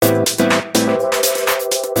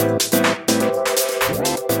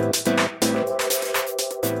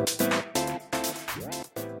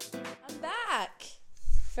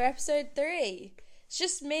episode 3. It's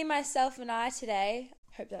just me, myself, and I today.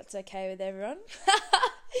 Hope that's okay with everyone.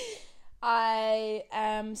 I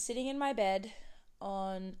am sitting in my bed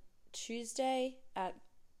on Tuesday at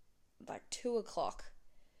like 2 o'clock.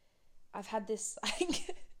 I've had this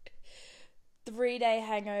like 3-day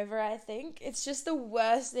hangover, I think. It's just the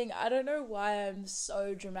worst thing. I don't know why I'm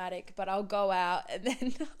so dramatic, but I'll go out and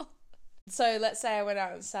then So let's say I went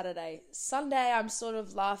out on Saturday. Sunday, I'm sort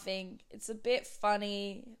of laughing. It's a bit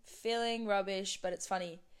funny, feeling rubbish, but it's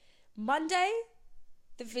funny. Monday,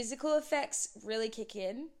 the physical effects really kick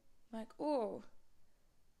in. I'm like, oh,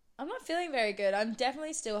 I'm not feeling very good. I'm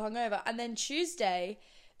definitely still hungover. And then Tuesday,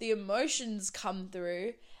 the emotions come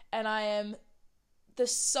through and I am the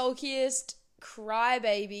sulkiest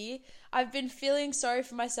crybaby. I've been feeling sorry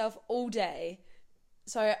for myself all day.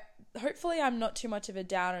 So hopefully I'm not too much of a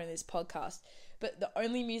downer in this podcast, but the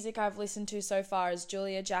only music I've listened to so far is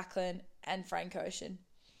Julia Jacqueline and Frank Ocean.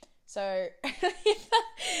 So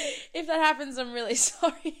if that happens, I'm really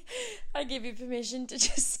sorry. I give you permission to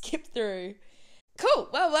just skip through. Cool.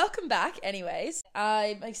 Well, welcome back anyways.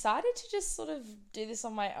 I'm excited to just sort of do this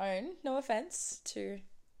on my own. No offense to...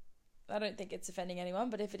 I don't think it's offending anyone,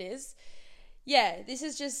 but if it is, yeah, this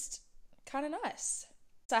is just kind of nice.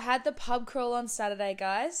 So I had the pub crawl on Saturday,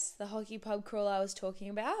 guys, the hockey pub crawl I was talking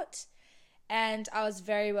about, and I was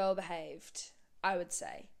very well behaved, I would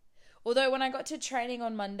say. Although when I got to training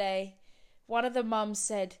on Monday, one of the mums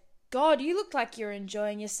said, "God, you look like you're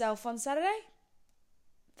enjoying yourself on Saturday."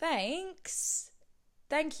 Thanks.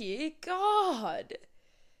 Thank you. God.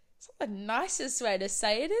 It's not the nicest way to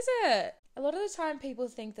say it, is it? A lot of the time people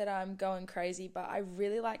think that I'm going crazy, but I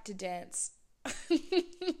really like to dance.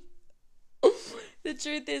 The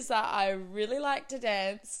truth is that I really like to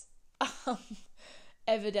dance,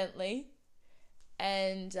 evidently,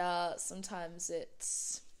 and sometimes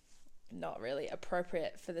it's not really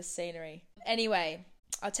appropriate for the scenery. Anyway,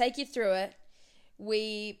 I'll take you through it.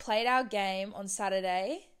 We played our game on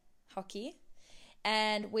Saturday, hockey,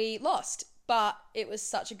 and we lost, but it was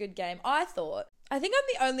such a good game. I think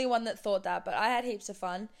I'm the only one that thought that, but I had heaps of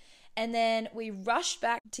fun. And then we rushed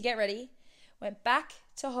back to get ready, went back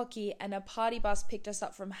to hockey, and a party bus picked us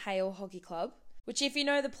up from Hale Hockey Club, which if you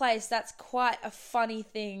know the place, that's quite a funny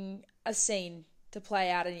thing, a scene to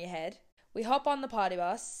play out in your head. We hop on the party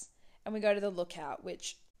bus and we go to the Lookout,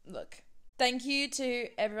 which, look, thank you to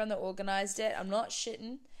everyone that organised it. I'm not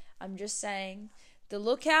shitting. I'm just saying the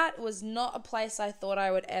Lookout was not a place I thought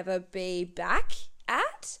I would ever be back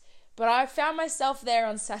at, but I found myself there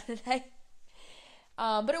on Saturday.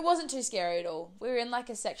 But it wasn't too scary at all. We were in like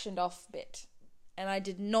a sectioned off bit, and I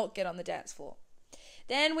did not get on the dance floor.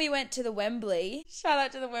 Then we went to the Wembley. Shout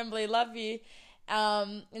out to the Wembley, love you.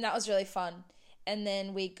 And that was really fun. And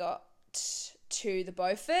then we got to the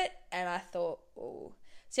Beaufort, and I thought, oh.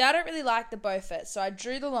 See, I don't really like the Beaufort, so I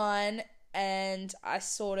drew the line, and I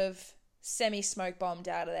sort of semi-smoke bombed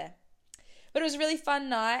out of there. But it was a really fun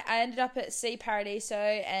night. I ended up at Sea Paradiso,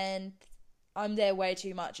 and I'm there way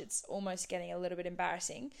too much. It's almost getting a little bit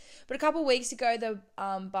embarrassing. But a couple of weeks ago, the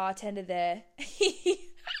bartender there...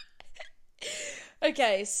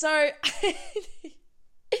 Okay, so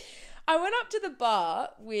I went up to the bar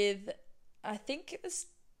with, I think it was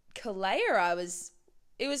Kalea.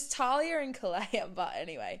 It was Talia and Kalea, but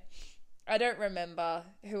anyway, I don't remember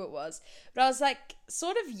who it was. But I was like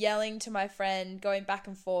sort of yelling to my friend, going back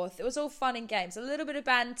and forth. It was all fun and games, a little bit of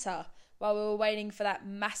banter while we were waiting for that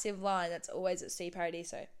massive line that's always at Sea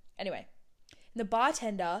Paradiso. Anyway, the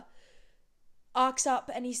bartender arcs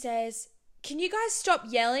up and he says, "Can you guys stop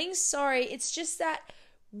yelling? Sorry, it's just that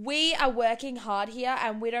we are working hard here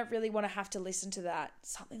and we don't really want to have to listen to that."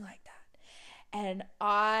 Something like that. And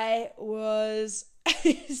I was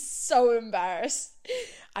so embarrassed.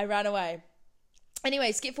 I ran away.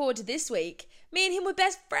 Anyway, skip forward to this week. Me and him were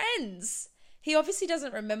best friends. He obviously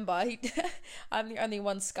doesn't remember. I'm the only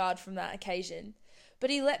one scarred from that occasion.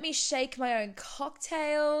 But he let me shake my own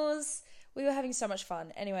cocktails. We were having so much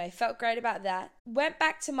fun. Anyway, felt great about that. Went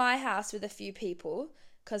back to my house with a few people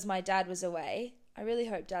because my dad was away. I really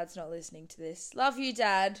hope Dad's not listening to this. Love you,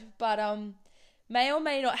 Dad. But may or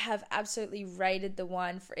may not have absolutely raided the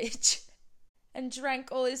wine fridge and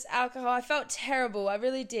drank all this alcohol. I felt terrible. I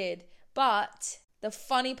really did. But the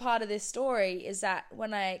funny part of this story is that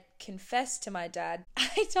when I confessed to my dad,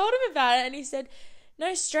 I told him about it and he said,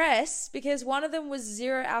 "No stress," because one of them was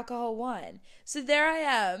 0 alcohol wine. So there I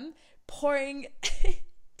am, pouring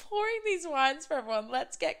these wines for everyone.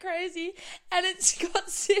 Let's get crazy. And it's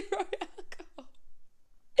got 0 alcohol.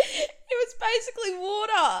 It was basically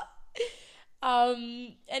water.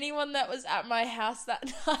 Anyone that was at my house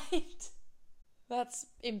that night, that's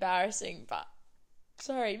embarrassing, but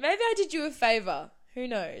Sorry, maybe I did you a favor. Who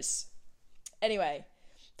knows? Anyway,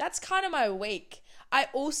 that's kind of my week. I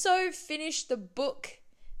also finished the book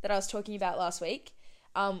that I was talking about last week,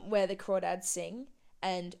 where the crawdads sing,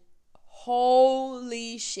 and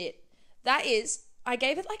holy shit. I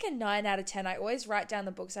gave it like a 9 out of 10. I always write down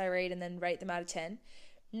the books I read and then rate them out of 10.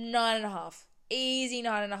 9.5. Easy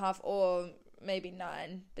 9.5, or maybe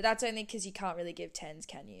 9. But that's only because you can't really give 10s,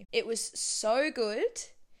 can you? It was so good.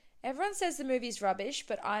 Everyone says the movie's rubbish,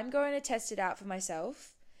 but I'm going to test it out for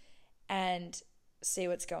myself and see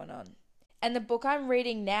what's going on. And the book I'm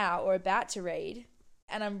reading now, or about to read,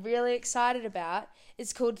 and I'm really excited about,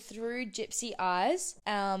 is called Through Gypsy Eyes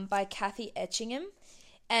by Kathy Etchingham.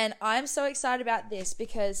 And I'm so excited about this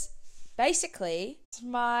because basically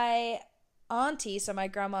my auntie, so my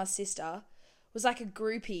grandma's sister, was like a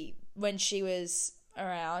groupie when she was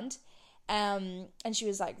around. And she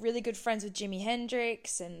was like really good friends with Jimi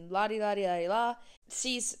Hendrix and la-di-la-di-la-di-la.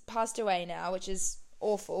 She's passed away now, which is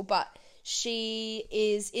awful, but she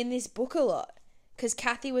is in this book a lot because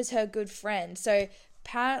Kathy was her good friend. So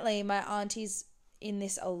apparently my auntie's in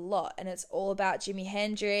this a lot, and it's all about Jimi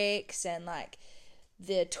Hendrix and like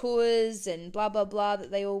the tours and blah, blah, blah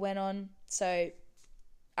that they all went on. So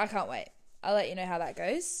I can't wait. I'll let you know how that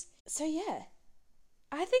goes. So yeah,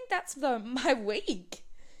 I think that's my week.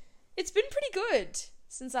 It's been pretty good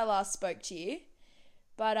since I last spoke to you.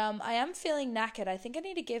 But I am feeling knackered. I think I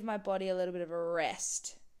need to give my body a little bit of a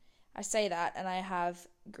rest. I say that, and I have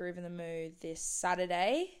Groove in the Moo this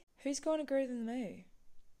Saturday. Who's going to Groove in the Moo?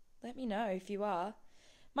 Let me know if you are.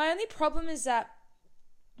 My only problem is that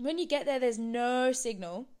when you get there, there's no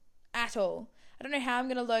signal at all. I don't know how I'm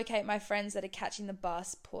going to locate my friends that are catching the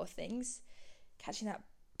bus. Poor things. Catching that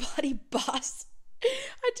bloody bus.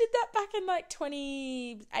 I did that back in like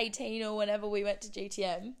 2018 or whenever we went to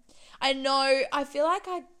GTM. I know, I feel like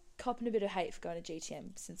I copping a bit of hate for going to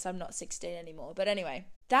GTM since I'm not 16 anymore. But anyway,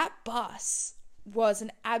 that bus was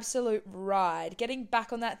an absolute ride. Getting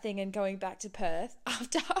back on that thing and going back to Perth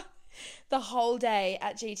after the whole day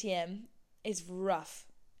at GTM is rough.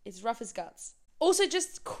 It's rough as guts. Also,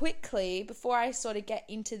 just quickly, before I sort of get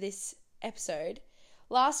into this episode,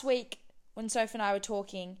 last week when Soph and I were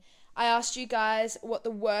talking, I asked you guys what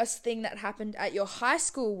the worst thing that happened at your high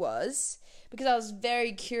school was, because I was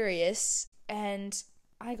very curious, and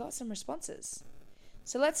I got some responses.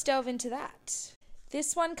 So let's delve into that.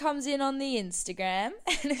 This one comes in on the Instagram,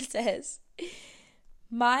 and it says,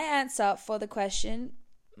 my answer for the question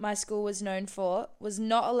my school was known for was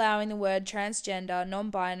not allowing the word transgender,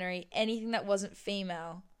 non-binary, anything that wasn't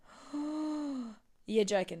female. You're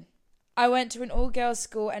joking. I went to an all-girls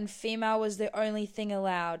school and female was the only thing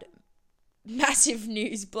allowed. Massive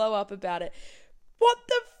news blow up about it. What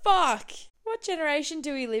the fuck? What generation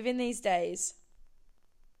do we live in these days?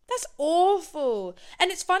 That's awful. And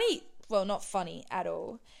it's funny. Well, not funny at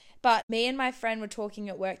all. But me and my friend were talking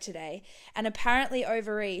at work today, and apparently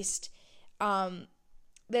over East,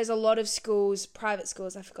 there's a lot of schools, private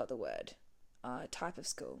schools, I forgot the word, type of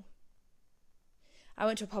school. I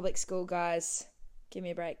went to a public school, guys. Give me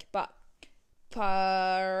a break. But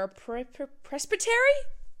presbytery?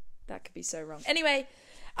 That could be so wrong. Anyway,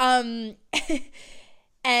 and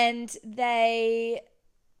they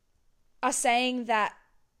are saying that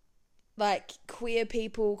like queer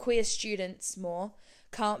people, queer students more,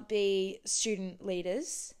 can't be student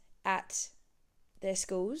leaders at their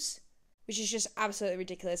schools, which is just absolutely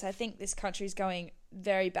ridiculous. I think this country is going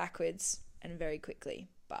very backwards and very quickly.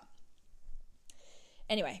 But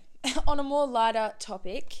anyway, on a more lighter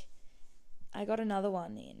topic, I got another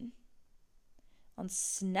one in on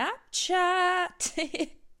Snapchat.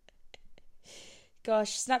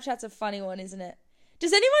 Gosh, Snapchat's a funny one, isn't it?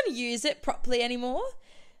 Does anyone use it properly anymore?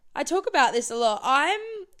 I talk about this a lot. I'm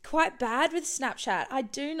quite bad with Snapchat. I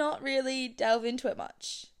do not really delve into it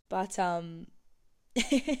much. But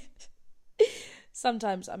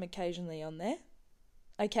sometimes I'm occasionally on there.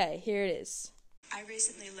 Okay, here it is. I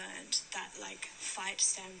recently learned that like fight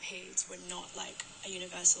stampedes were not like a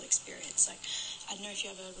universal experience. Like, I don't know if you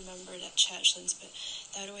ever remember it at Churchlands, but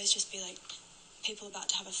they would always just be like people about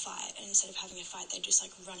to have a fight, and instead of having a fight, they'd just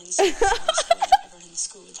like run in circles around the school, and everyone in the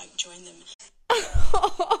school would like join them.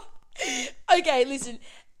 Okay, listen.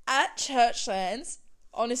 At Churchlands,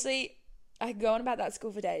 honestly, I could go on about that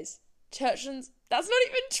school for days. Churchlands, that's not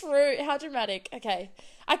even true. How dramatic. Okay,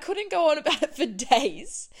 I couldn't go on about it for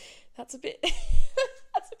days. That's a bit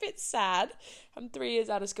that's a bit sad. I'm 3 years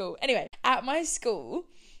out of school. Anyway, at my school,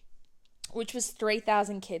 which was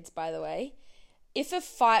 3,000 kids, by the way, if a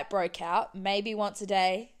fight broke out, maybe once a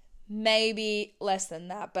day, maybe less than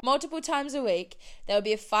that, but multiple times a week, there will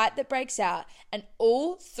be a fight that breaks out, and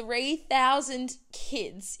all 3,000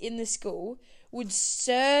 kids in the school would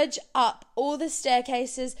surge up all the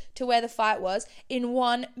staircases to where the fight was in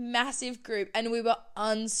one massive group, and we were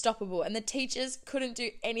unstoppable, and the teachers couldn't do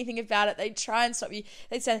anything about it. They'd try and stop you.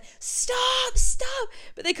 They'd say, stop,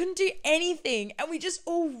 but they couldn't do anything, and we just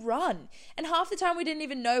all run. And half the time we didn't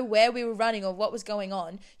even know where we were running or what was going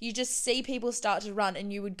on. You just see people start to run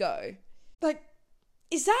and you would go. Like,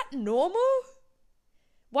 is that normal?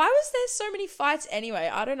 Why was there so many fights anyway?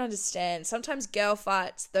 I don't understand. Sometimes girl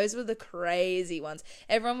fights, those were the crazy ones.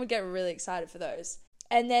 Everyone would get really excited for those.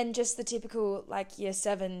 And then just the typical, like, year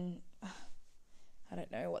 7, I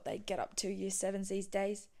don't know what they get up to, year 7s these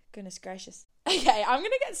days. Goodness gracious. Okay, I'm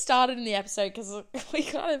going to get started in the episode because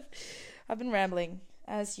I've been rambling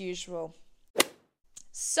as usual.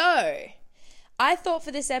 So, I thought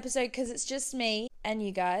for this episode, because it's just me and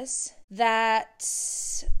you guys, that...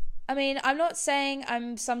 I mean, I'm not saying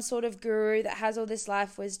I'm some sort of guru that has all this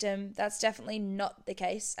life wisdom. That's definitely not the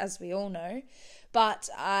case, as we all know. But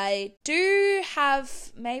I do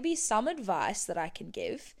have maybe some advice that I can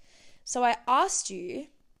give. So I asked you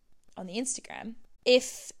on the Instagram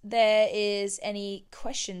if there is any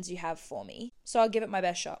questions you have for me. So I'll give it my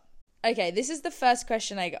best shot. Okay, this is the first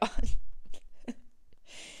question I got.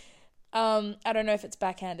 I don't know if it's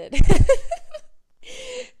backhanded.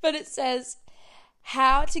 But it says...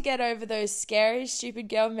 how to get over those scary, stupid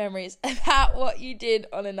girl memories about what you did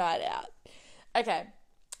on a night out. Okay,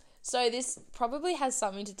 so this probably has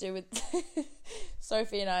something to do with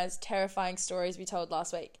Sophie and I's terrifying stories we told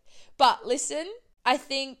last week. But listen, I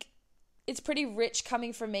think it's pretty rich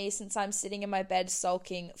coming from me since I'm sitting in my bed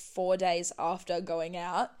sulking 4 days after going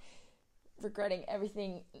out, regretting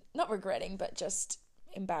everything, not regretting, but just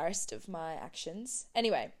embarrassed of my actions.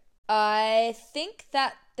 Anyway, I think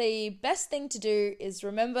that the best thing to do is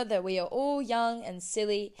remember that we are all young and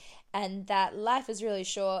silly and that life is really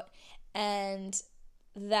short and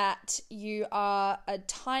that you are a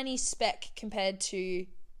tiny speck compared to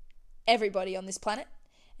everybody on this planet,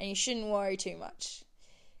 and you shouldn't worry too much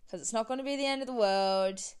because it's not going to be the end of the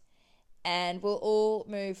world and we'll all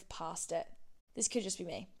move past it. This could just be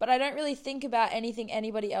me, but I don't really think about anything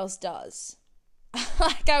anybody else does.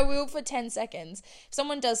 Like, I will for 10 seconds. If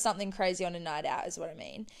someone does something crazy on a night out is what I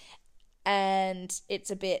mean, and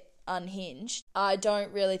it's a bit unhinged, I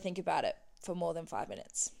don't really think about it for more than 5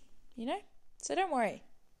 minutes, you know? So don't worry.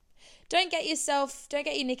 Don't get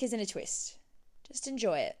your knickers in a twist. Just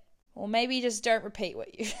enjoy it. Or maybe just don't repeat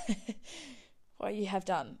what you have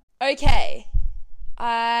done. Okay,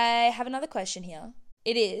 I have another question here.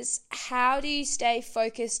 It is, how do you stay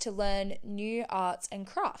focused to learn new arts and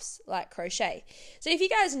crafts like crochet? So if you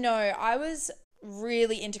guys know, I was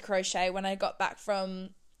really into crochet when I got back from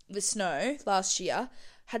the snow last year.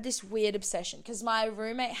 Had this weird obsession because my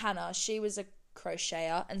roommate Hannah, she was a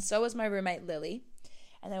crocheter, and so was my roommate Lily,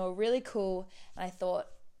 and they were really cool, and I thought,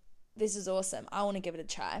 this is awesome. I want to give it a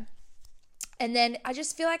try. And then I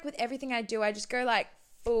just feel like with everything I do, I just go like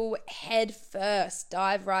full head first,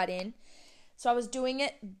 dive right in. So I was doing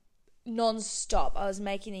it non-stop. I was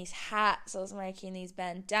making these hats. I was making these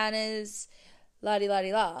bandanas,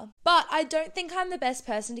 la-di-la-di-la. But I don't think I'm the best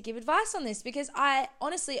person to give advice on this because I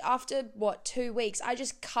honestly, after 2 weeks, I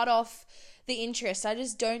just cut off the interest. I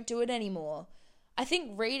just don't do it anymore. I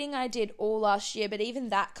think reading I did all last year, but even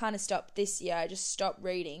that kind of stopped this year. I just stopped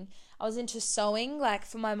reading. I was into sewing. Like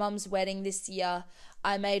for my mum's wedding this year,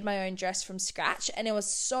 I made my own dress from scratch, and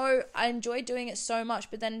I enjoyed doing it so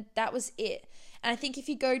much, but then that was it. And I think if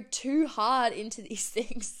you go too hard into these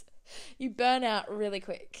things, you burn out really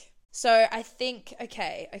quick. So I think,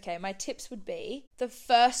 okay, my tips would be, the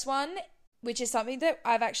first one, which is something that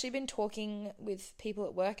I've actually been talking with people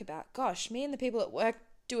at work about. Gosh, me and the people at work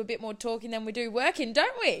do a bit more talking than we do working,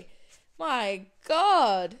 don't we? My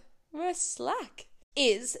God, we're slack.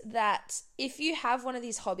 Is that if you have one of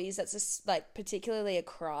these hobbies that's particularly a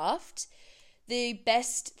craft, the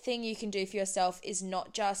best thing you can do for yourself is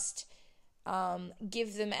not just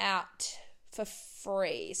give them out for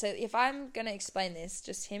free. So if I'm going to explain this,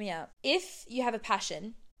 just hear me out. If you have a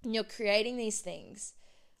passion and you're creating these things,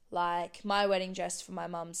 like my wedding dress for my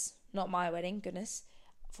mum's, not my wedding, goodness,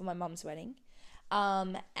 for my mum's wedding,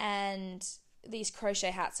 and these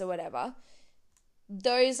crochet hats or whatever,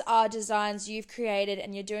 those are designs you've created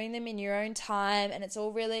and you're doing them in your own time, and it's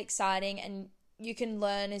all really exciting and you can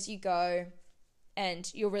learn as you go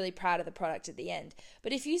and you're really proud of the product at the end.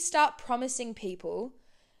 But if you start promising people,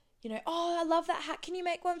 oh, I love that hat, can you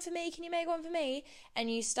make one for me? Can you make one for me? And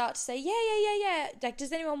you start to say, yeah. Like,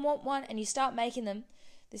 does anyone want one? And you start making them.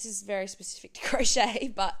 this is very specific to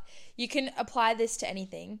crochet, but you can apply this to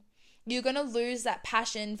anything. You're going to lose that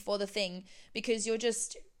passion for the thing because you're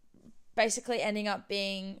just basically ending up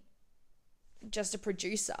being just a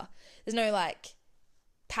producer. There's no like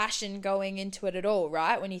passion going into it at all,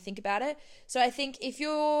 right? When you think about it. So I think if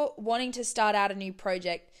you're wanting to start out a new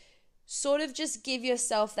project, sort of just give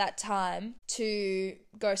yourself that time to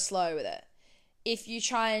go slow with it. If you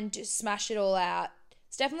try and just smash it all out,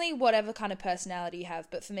 it's definitely whatever kind of personality you have.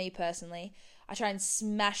 But for me personally, I try and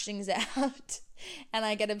smash things out and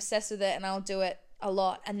I get obsessed with it and I'll do it a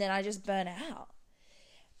lot and then I just burn out.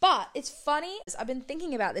 But it's funny, I've been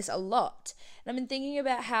thinking about this a lot. And I've been thinking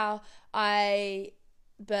about how I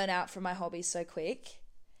burn out from my hobbies so quick.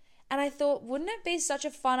 And I thought, wouldn't it be such a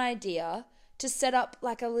fun idea to set up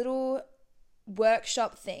like a little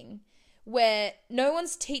workshop thing where no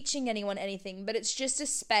one's teaching anyone anything, but it's just a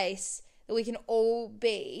space that we can all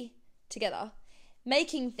be together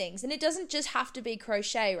making things. And it doesn't just have to be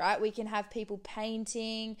crochet, right? We can have people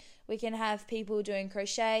painting, we can have people doing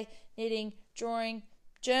crochet, knitting, drawing,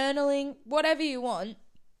 journaling, whatever you want,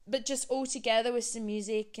 but just all together with some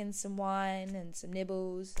music and some wine and some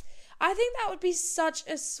nibbles. I think that would be such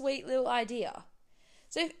a sweet little idea.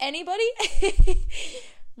 So if anybody,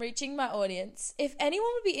 reaching my audience, if anyone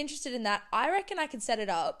would be interested in that, I reckon I could set it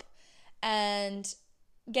up and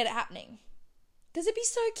get it happening. Because it'd be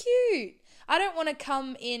so cute. I don't want to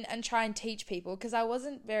come in and try and teach people because I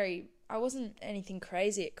wasn't anything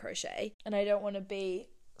crazy at crochet and I don't want to be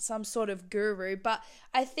some sort of guru. But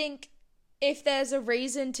I think if there's a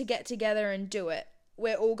reason to get together and do it,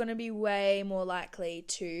 we're all going to be way more likely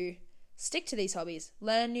to stick to these hobbies,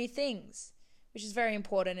 learn new things, which is very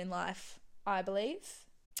important in life, I believe.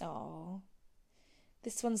 Oh,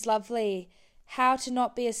 this one's lovely. How to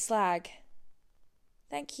not be a slag.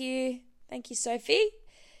 Thank you. Thank you, Sophie.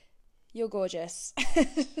 You're gorgeous.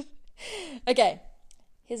 Okay,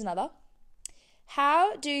 here's another.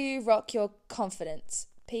 How do you rock your confidence?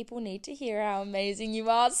 People need to hear how amazing you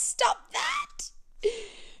are. Stop that!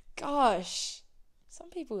 Gosh, some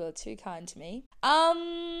people are too kind to me.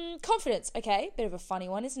 Confidence. Okay, bit of a funny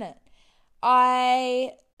one, isn't it?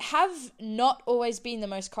 I have not always been the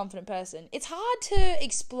most confident person. It's hard to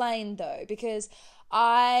explain though, because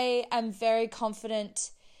I am very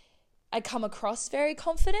confident. I come across very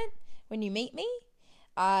confident when you meet me.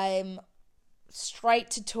 I'm straight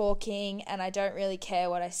to talking and I don't really care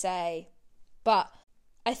what I say. But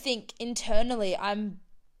I think internally I'm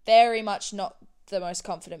very much not the most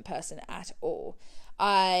confident person at all.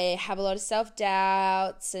 I have a lot of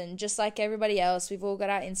self-doubts, and just like everybody else, we've all got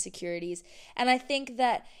our insecurities. And I think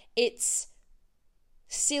that it's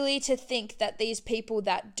silly to think that these people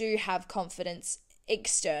that do have confidence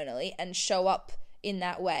externally and show up in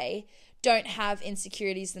that way don't have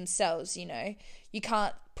insecurities themselves, you know. You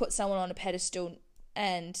can't put someone on a pedestal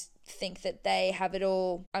and think that they have it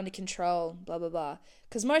all under control, blah, blah, blah.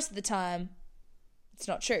 Because most of the time, it's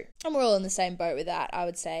not true. And we're all in the same boat with that, I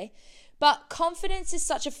would say. But confidence is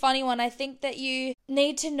such a funny one. I think that you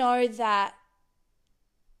need to know that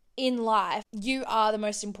in life, you are the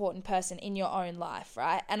most important person in your own life,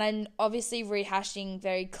 right? And I'm obviously rehashing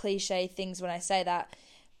very cliche things when I say that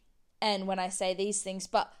and when I say these things,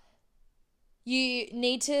 but you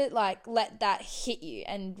need to like let that hit you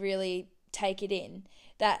and really take it in.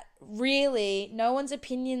 That really no one's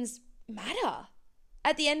opinions matter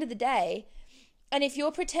at the end of the day. And if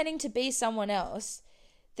you're pretending to be someone else,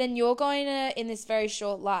 then you're going to, in this very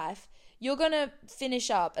short life, you're going to finish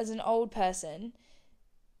up as an old person,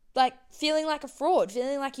 like feeling like a fraud,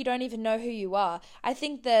 feeling like you don't even know who you are. I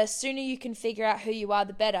think the sooner you can figure out who you are,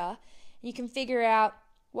 the better. You can figure out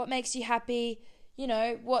what makes you happy, you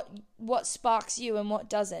know, what sparks you and what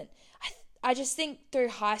doesn't. I just think through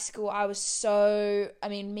high school,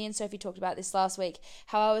 me and Sophie talked about this last week,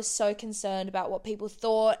 how I was so concerned about what people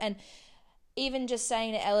thought. And even just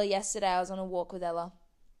saying to Ella yesterday, I was on a walk with Ella,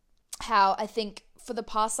 how I think for the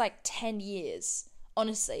past 10 years,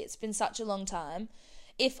 honestly, it's been such a long time,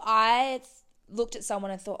 if I looked at someone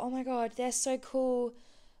and thought, oh my God, they're so cool,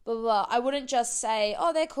 blah, blah, blah, I wouldn't just say,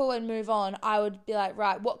 oh, they're cool and move on. I would be like,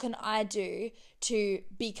 right, what can I do to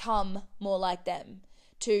become more like them?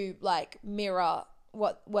 To mirror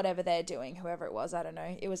whatever they're doing, whoever it was, I don't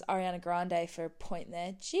know. It was Ariana Grande for a point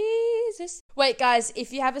there. Jesus. Wait, guys,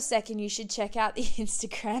 if you have a second, you should check out the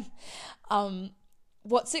Instagram.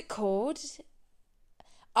 What's it called?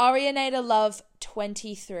 Arianator Love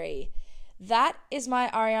 23. That is my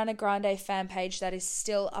Ariana Grande fan page that is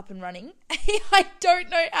still up and running. I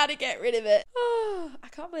don't know how to get rid of it. Oh, I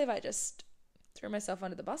can't believe I just threw myself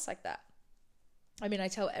under the bus like that. I mean, I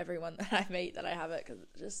tell everyone that I meet that I have it because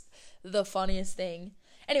it's just the funniest thing.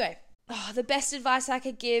 Anyway, the best advice I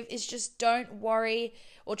could give is just don't worry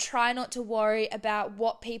or try not to worry about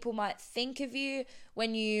what people might think of you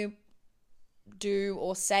when you do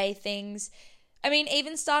or say things. I mean,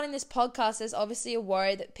 even starting this podcast, there's obviously a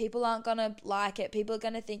worry that people aren't going to like it. People are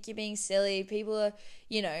going to think you're being silly. People are,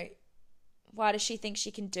 why does she think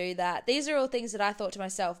she can do that? These are all things that I thought to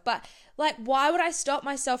myself. But, why would I stop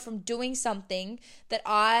myself from doing something that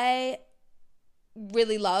I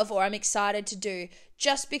really love or I'm excited to do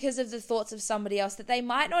just because of the thoughts of somebody else that they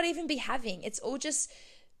might not even be having? It's all just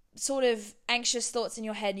sort of anxious thoughts in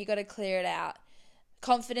your head. You got to clear it out.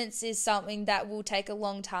 Confidence is something that will take a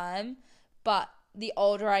long time, but the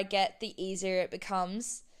older I get, the easier it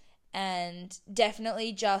becomes. And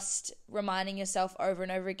definitely just reminding yourself over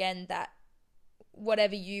and over again that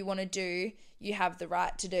whatever you want to do, you have the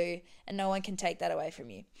right to do, and no one can take that away from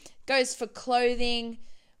you. Goes for clothing,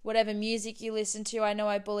 whatever music you listen to. I know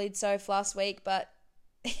I bullied Soph last week, but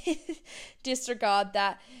disregard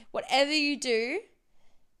that. Whatever you do,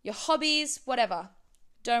 your hobbies, whatever,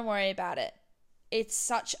 don't worry about it. It's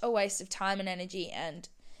such a waste of time and energy, and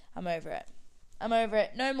I'm over it. I'm over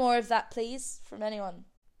it. No more of that, please, from anyone.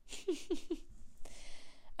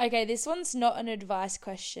 Okay, this one's not an advice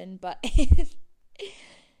question, but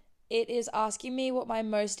it is asking me what my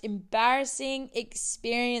most embarrassing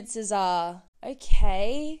experiences are.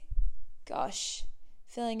 Okay. Gosh,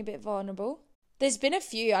 feeling a bit vulnerable. There's been a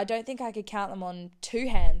few. I don't think I could count them on 2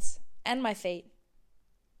 hands and my feet.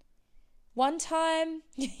 One time...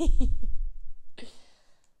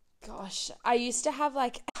 Gosh, I used to have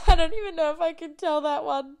I don't even know if I can tell that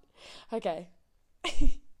one. Okay.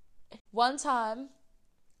 One time,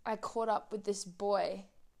 I caught up with this boy,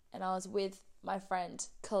 and I was with my friend,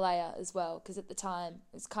 Kalea, as well, because at the time,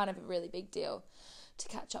 it was kind of a really big deal to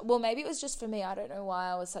catch up. Well, maybe it was just for me. I don't know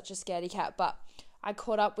why I was such a scaredy cat, but I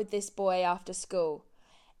caught up with this boy after school,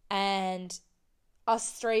 and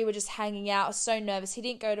us 3 were just hanging out. I was so nervous. He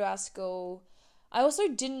didn't go to our school. I also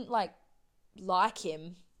didn't, like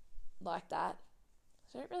him like that.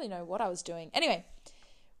 I don't really know what I was doing. Anyway,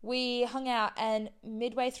 we hung out, and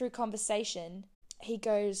midway through conversation, he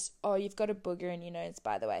goes, "Oh, you've got a booger in your nose,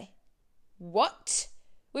 by the way." What?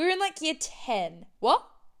 We were in year 10. What?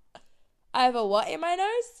 I have a what in my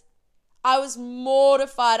nose? I was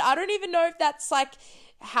mortified. I don't even know if that's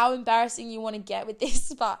how embarrassing you want to get with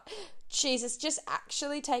this, but Jesus, just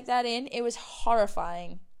actually take that in. It was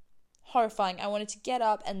horrifying. Horrifying. I wanted to get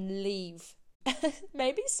up and leave.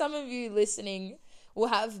 Maybe some of you listening will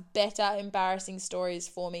have better embarrassing stories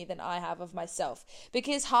for me than I have of myself,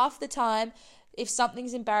 because half the time, if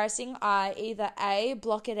something's embarrassing, I either A,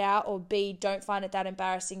 block it out, or B, don't find it that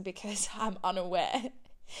embarrassing because I'm unaware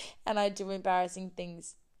and I do embarrassing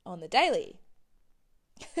things on the daily.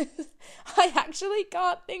 I actually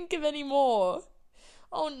can't think of any more.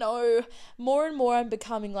 Oh no, more and more I'm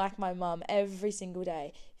becoming like my mum every single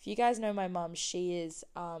day. If you guys know my mum, she is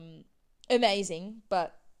amazing,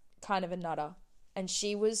 but kind of a nutter. And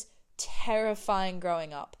she was terrifying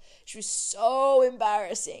growing up. She was so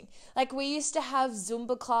embarrassing. We used to have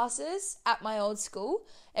Zumba classes at my old school.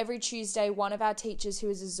 Every Tuesday, one of our teachers, who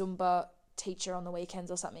was a Zumba teacher on the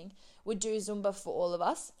weekends or something, would do Zumba for all of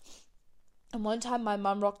us. And one time my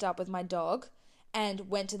mum rocked up with my dog and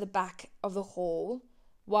went to the back of the hall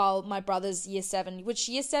while my brother's year 7, which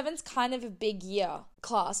year 7's kind of a big year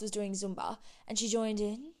class, was doing Zumba. And she joined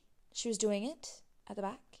in. She was doing it at the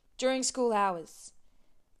back during school hours.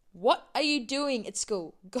 What are you doing at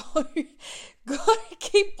school? Go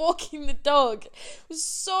keep walking the dog. It was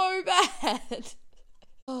so bad.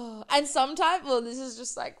 Oh, and sometimes, well, this is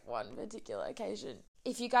just one particular occasion.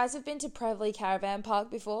 If you guys have been to Preveley Caravan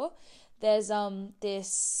Park before, there's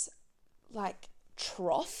this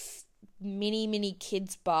trough, mini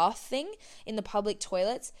kids bath thing in the public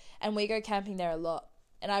toilets, and we go camping there a lot.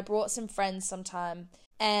 And I brought some friends sometime,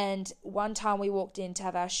 and one time we walked in to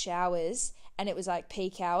have our showers, and it was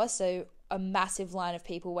peak hour, so a massive line of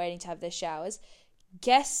people waiting to have their showers.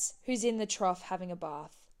 Guess who's in the trough having a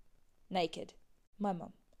bath? Naked. My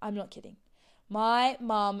mum. I'm not kidding. My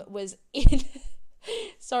mum was in...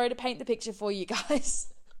 Sorry to paint the picture for you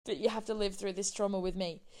guys, but you have to live through this trauma with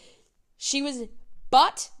me. She was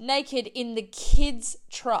butt naked in the kids'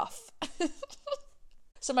 trough.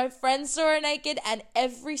 So my friends saw her naked, and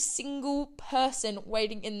every single person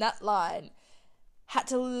waiting in that line had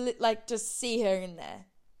to just see her in there.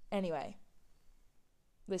 Anyway,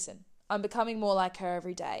 listen, I'm becoming more like her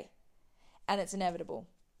every day, and it's inevitable.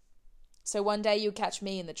 So one day you'll catch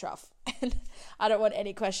me in the trough, and I don't want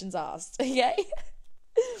any questions asked, okay?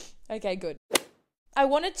 Okay, good. I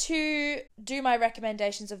wanted to do my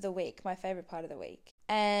recommendations of the week, my favorite part of the week.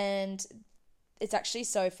 And It's actually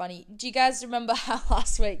so funny. Do you guys remember how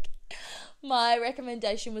last week my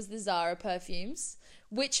recommendation was the Zara perfumes,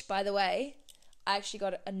 which, by the way, I actually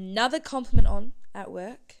got another compliment on at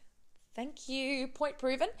work. Thank you. Point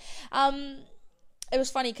proven. It was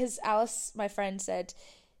funny because Alice, my friend, said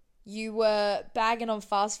you were bagging on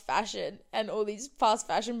fast fashion and all these fast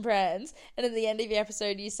fashion brands, and at the end of the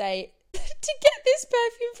episode you say, to get this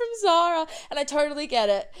perfume from Zara. And I totally get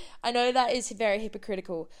it. I know that is very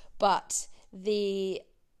hypocritical, but the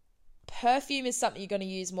perfume is something you're going to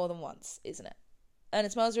use more than once, isn't it? And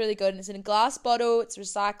it smells really good, and it's in a glass bottle. It's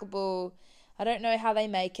recyclable. I don't know how they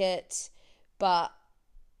make it, but,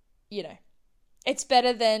 you know, it's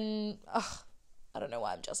better than, I don't know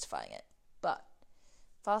why I'm justifying it, but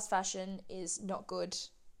fast fashion is not good,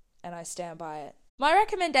 and I stand by it. My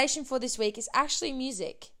recommendation for this week is actually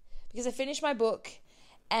music, because I finished my book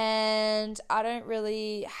and I don't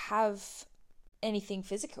really have anything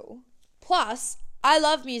physical. Plus, I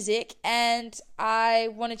love music and I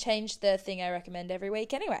want to change the thing I recommend every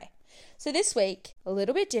week anyway. So this week, a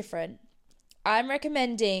little bit different. I'm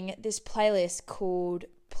recommending this playlist called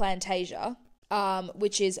Plantasia,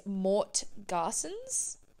 which is Mort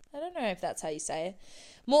Garson's. I don't know if that's how you say it.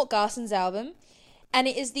 Mort Garson's album. And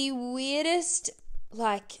it is the weirdest,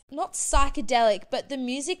 like, not psychedelic, but the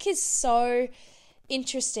music is so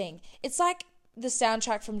interesting. It's like the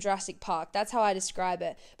soundtrack from Jurassic Park. That's how I describe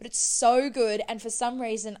it. But it's so good, and for some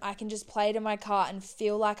reason I can just play it in my car and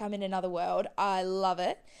feel like I'm in another world. I love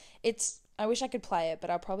it. I wish I could play it, but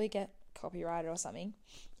I'll probably get copyrighted or something.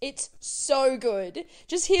 It's so good.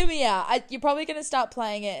 Just hear me out. You're probably going to start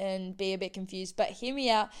playing it and be a bit confused, but hear me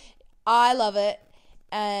out. I love it,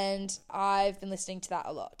 and I've been listening to that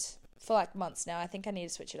a lot for like months now. I think I need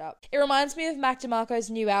to switch it up. It reminds me of Mac DeMarco's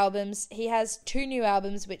new albums. He has 2 new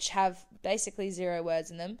albums which have basically 0 words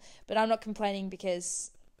in them, but I'm not complaining because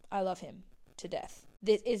I love him to death.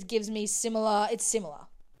 It gives me similar. It's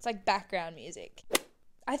like background music.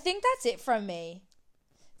 I think that's it from me.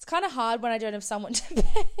 It's kind of hard when I don't have someone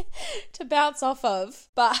to bounce off of,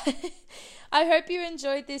 but I hope you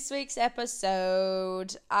enjoyed this week's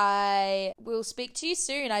episode. I will speak to you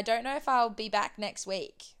soon. I don't know if I'll be back next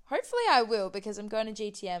week. Hopefully I will, because I'm going to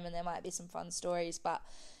GTM and there might be some fun stories, but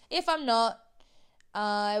if I'm not,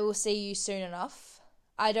 I will see you soon enough.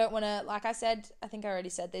 I don't want to, like I said, I think I already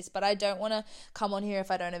said this, but I don't want to come on here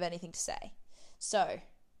if I don't have anything to say. So,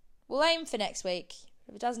 we'll aim for next week.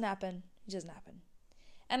 If it doesn't happen, it doesn't happen.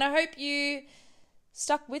 And I hope you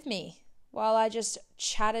stuck with me while I just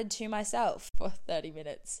chatted to myself for 30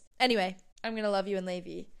 minutes. Anyway, I'm going to love you and leave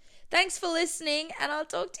you. Thanks for listening, and I'll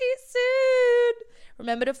talk to you soon.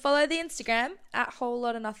 Remember to follow the Instagram at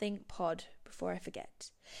wholelotofnothingpod before I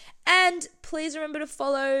forget. And please remember to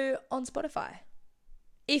follow on Spotify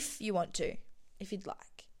if you want to, if you'd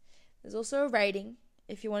like. There's also a rating.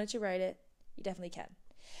 If you wanted to rate it, you definitely can.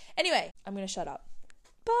 Anyway, I'm going to shut up.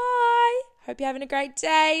 Bye. Hope you're having a great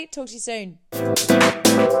day. Talk to you soon.